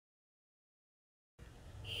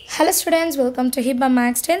Hello students, welcome to Hiba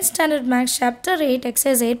Max 10th Standard Max Chapter 8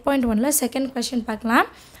 Exercise 8.1 second question பார்க்கலாம்.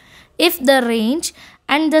 If the range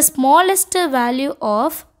and the smallest value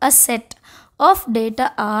of a set of data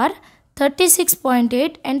are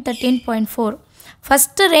 36.8 and 13.4.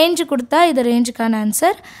 First range கொடுத்தா இது rangeக்கான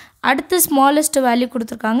answer. அடுத்து smallest value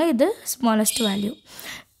கொடுத்திருக்காங்க இது smallest value.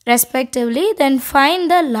 Respectively, then find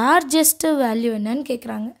the largest value என்னன்னு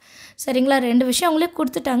கேக்குறாங்க. சரிங்களா ரெண்டு விஷயம் உங்களுக்கு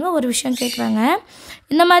கொடுத்துட்டாங்க ஒரு விஷயம் கேக்குறாங்க.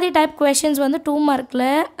 இந்த மாதிரி டைப் क्वेश्चंस வந்து 2 மார்க்ல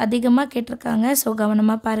அதிகமா கேட்டிருக்காங்க. சோ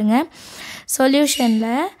கவனமா பாருங்க. சொல்யூஷன்ல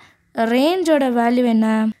ரேஞ்சோட வேல்யூ என்ன?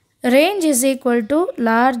 Range is equal to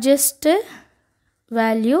largest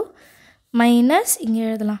value minus இங்க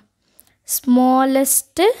எழுதலாம்.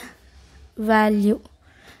 Smallest value.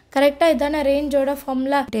 கரெக்ட்டா இதான ரேஞ்சோட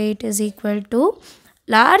formula 8 is equal to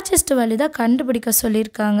largest value தான் கண்டுபிடிக்க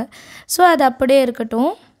சொல்லிருக்காங்க. சோ அது அப்படியே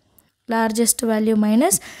இருக்கட்டும். Largest value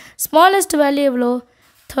minus smallest value எவ்வளோ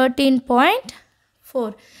 13.4.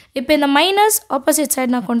 இப்போ இந்த minus opposite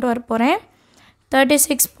side நான் கொண்டு வர போறேன்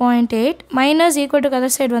 36.8 minus equal to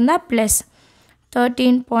other side வந்தா plus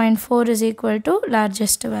 13.4 is equal to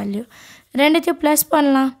largest value. ரெண்டுத்தையும் plus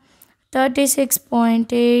பண்ணலாம்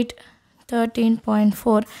 36.8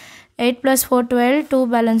 13.4 8 plus 4 12 2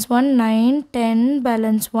 balance 1 9 10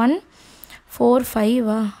 balance 1 4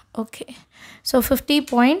 5 okay so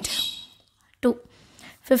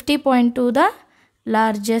 50.2 the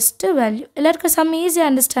largest value. Ellarku some easy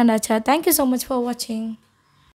understand acha. Thank you so much for watching.